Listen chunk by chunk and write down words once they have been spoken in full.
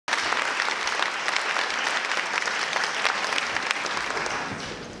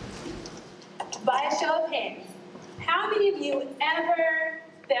many of you ever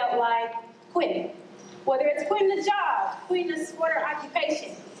felt like quitting? Whether it's quitting a job, quitting a sport or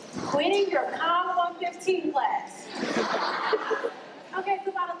occupation, quitting your COM 115 class. Okay,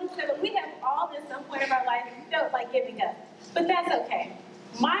 so about a list of it, we have all at some point of our life felt like giving up. But that's okay.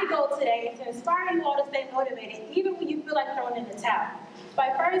 My goal today is to inspire you all to stay motivated, even when you feel like throwing in the towel.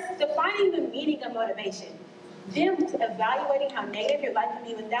 By first defining the meaning of motivation, then evaluating how negative your life can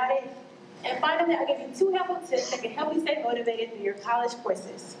be without it, and finally, I'll give you 2 helpful tips that can help you stay motivated through your college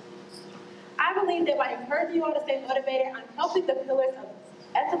courses. I believe that by encouraging you all to stay motivated, I'm helping the pillars of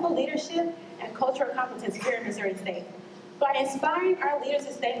ethical leadership and cultural competence here in Missouri State. By inspiring our leaders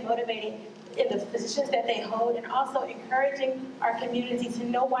to stay motivated in the positions that they hold, and also encouraging our community to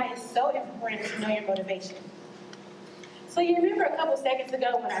know why it's so important to know your motivation. So you remember a couple seconds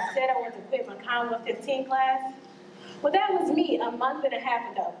ago when I said I wanted to quit my COM 115 class? Well, that was me a month and a half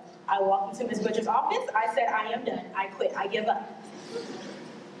ago. I walked into Ms. Butcher's office, I said, I am done, I quit, I give up.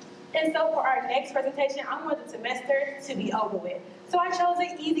 And so for our next presentation, I want the semester to be over with. So I chose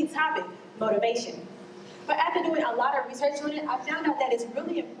an easy topic, motivation. But after doing a lot of research on it, I found out that it's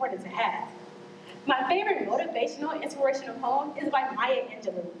really important to have. My favorite motivational, inspirational poem is by Maya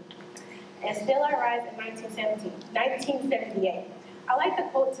Angelou. And Still I Rise in 1978. I like the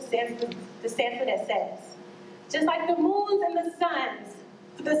quote to Stanton that says, just like the moons and the suns,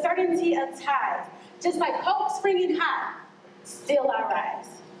 the certainty of tides, just like hope springing high, still I rise.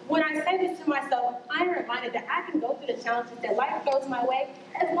 When I say this to myself, I am reminded that I can go through the challenges that life throws my way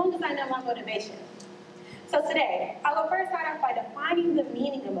as long as I know my motivation. So today, I will first start off by defining the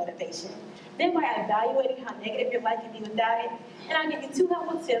meaning of motivation, then by evaluating how negative your life can be without it, and I'll give you 2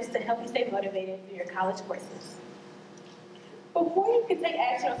 helpful tips to help you stay motivated through your college courses. Before you can take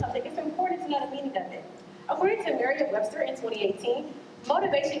action on something, it's important to know the meaning of it. According to Merriam-Webster in 2018,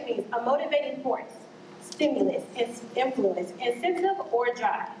 motivation means a motivating force, stimulus, influence, incentive, or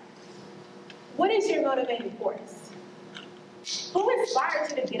drive. What is your motivating force? Who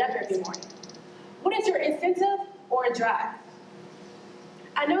inspires you to get up every morning? What is your incentive or drive?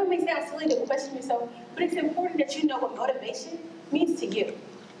 I know it may sound silly to question yourself, but it's important that you know what motivation means to you.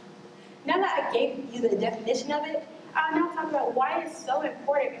 Now that I gave you the definition of it, I'll now talk about why it's so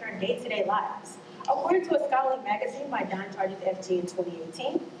important in our day-to-day lives. According to a scholarly magazine by Don Charges FG in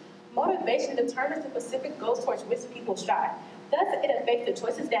 2018, motivation determines the specific goals towards which people strive. Thus, it affects the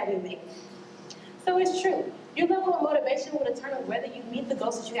choices that we make. So it's true, your level of motivation will determine whether you meet the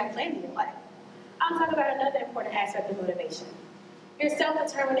goals that you have planned in your life. I'll talk about another important aspect of motivation, your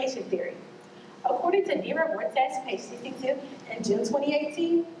self-determination theory. According to Nira Vortex, page 62, in June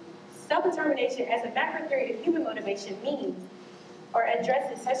 2018, self-determination as a macro theory of human motivation means or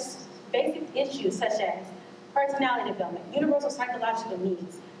addresses such basic issues such as personality development, universal psychological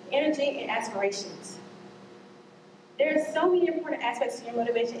needs, energy, and aspirations. There are so many important aspects to your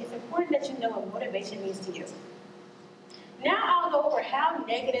motivation. It's important that you know what motivation means to you. Now I'll go over how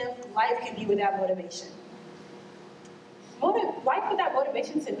negative life can be without motivation. Life without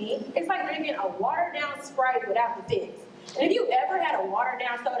motivation to me is like drinking a watered-down Sprite without the fizz. And if you ever had a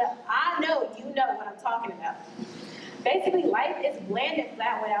watered-down soda, I know you know what I'm talking about. Basically, life is bland and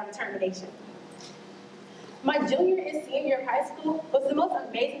flat without determination. My junior and senior year of high school was the most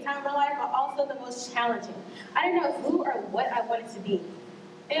amazing time of my life, but also the most challenging. I didn't know who or what I wanted to be.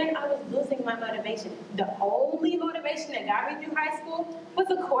 And I was losing my motivation. The only motivation that got me through high school was,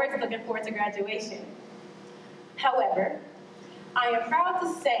 of course, looking forward to graduation. However, I am proud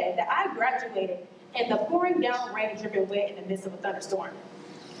to say that I graduated in the pouring down rain, dripping wet in the midst of a thunderstorm.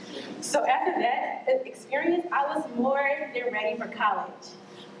 So after that experience, I was more than ready for college.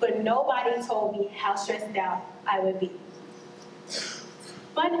 But nobody told me how stressed out I would be.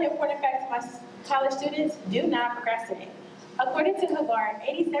 Fun and important fact to my college students, do not procrastinate. According to Havard,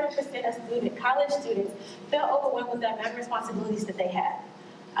 87% of college students felt overwhelmed with the amount of responsibilities that they have.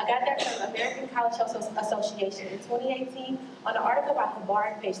 I got that from American College Host Association in 2018 on an article by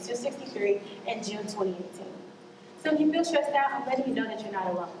Havard, page 263, in June 2018. So if you feel stressed out, I'm letting you know that you're not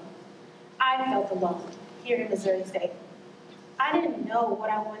alone. I felt alone here in Missouri State. I didn't know what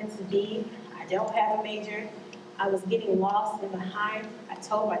I wanted to be. I don't have a major. I was getting lost and behind. I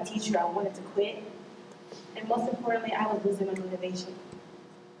told my teacher I wanted to quit. And most importantly, I was losing my motivation.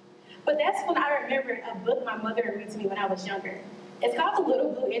 But that's when I remembered a book my mother read to me when I was younger. It's called The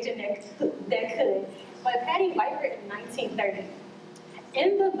Little Blue Engine That Could by Patty Viper in 1930.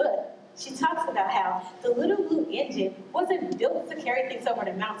 In the book, she talks about how the little blue engine wasn't built to carry things over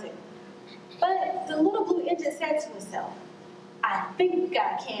the mountain. But the little blue engine said to itself, I think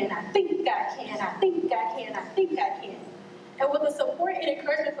I can, I think I can, I think I can, I think I can. And with the support and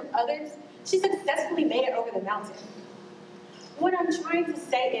encouragement from others, she successfully made it over the mountain. What I'm trying to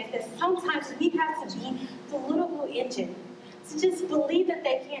say is that sometimes we have to be the little blue engine, to just believe that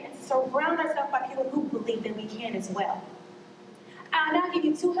they can and surround ourselves by people who believe that we can as well. I'll now give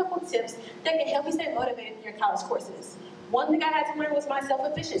you 2 helpful tips that can help you stay motivated in your college courses. One thing I had to learn was my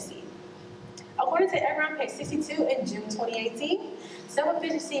self-efficiency. According to Ever on page 62 in June 2018,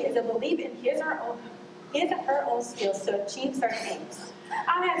 self-efficiency is a belief in his or her own skills to achieve certain aims.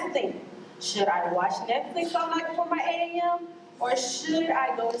 I had to think, should I watch Netflix all night before my 8 a.m.? Or should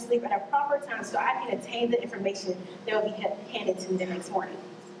I go to sleep at a proper time so I can attain the information that will be handed to me the next morning?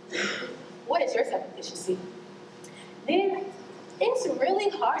 What is your self-efficiency? Then, it's really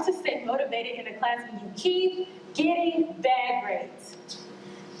hard to stay motivated in a class when you keep getting bad grades.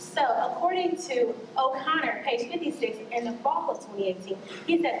 So, according to O'Connor, page 56, in the fall of 2018,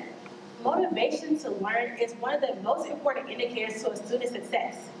 he said, motivation to learn is one of the most important indicators to a student's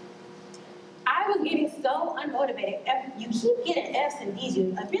success. I was getting so unmotivated. If you keep getting F's and D's,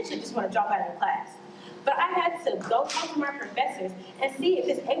 you eventually just want to drop out of the class. But I had to go talk to my professors and see if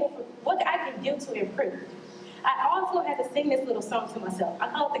it's what I can do to improve. I also had to sing this little song to myself. I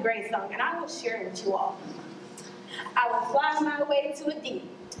call it the grade song, and I will share it with you all. I will fly my way to a D.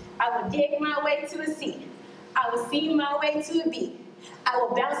 I will dig my way to a C. I will see my way to a B. I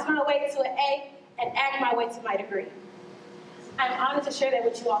will bounce my way to an A and act my way to my degree. I'm honored to share that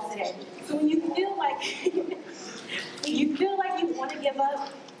with you all today. So when you feel like you want to give up,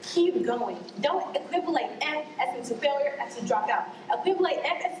 keep going. Don't equivalent F as into failure, as to drop out. Equivalent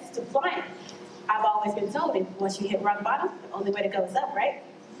F as to flying. I've always been told that once you hit rock bottom, the only way to go is up, right?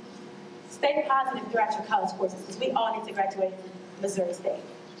 Stay positive throughout your college courses, because we all need to graduate from Missouri State.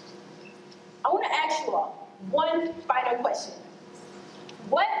 I want to ask you all one final question.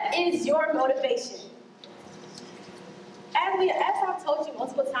 What is your motivation? As I've told you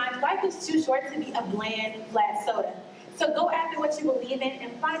multiple times, life is too short to be a bland, flat soda. So go after what you believe in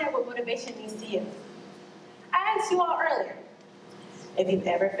and find out what motivation means to you. I asked you all earlier, if you've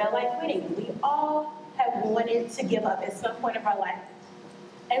ever felt like quitting, we all have wanted to give up at some point of our life.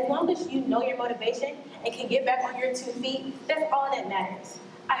 As long as you know your motivation and can get back on your 2 feet, that's all that matters.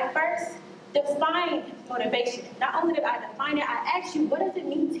 I first defined motivation. Not only did I define it, I asked you, what does it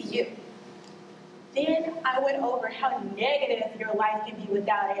mean to you? Then I went over how negative your life can be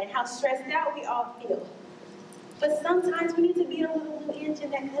without it and how stressed out we all feel. But sometimes we need to be a little blue engine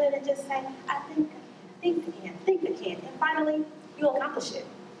that could and just say, I think I can. And finally, you'll accomplish it.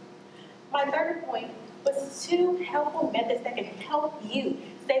 My third point was 2 helpful methods that can help you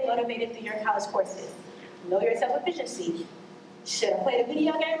stay motivated through your college courses. Know your self-efficiency. Should I play the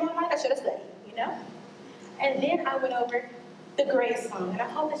video game all night or should I study, you know? And then I went over the grade song, and I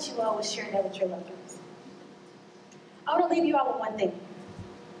hope that you all will share that with your loved ones. I want to leave you all with one thing.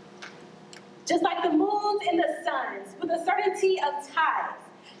 Just like the moons and the suns, with the certainty of tides,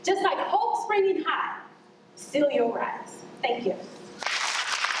 just like hope springing high, still you'll rise. Thank you.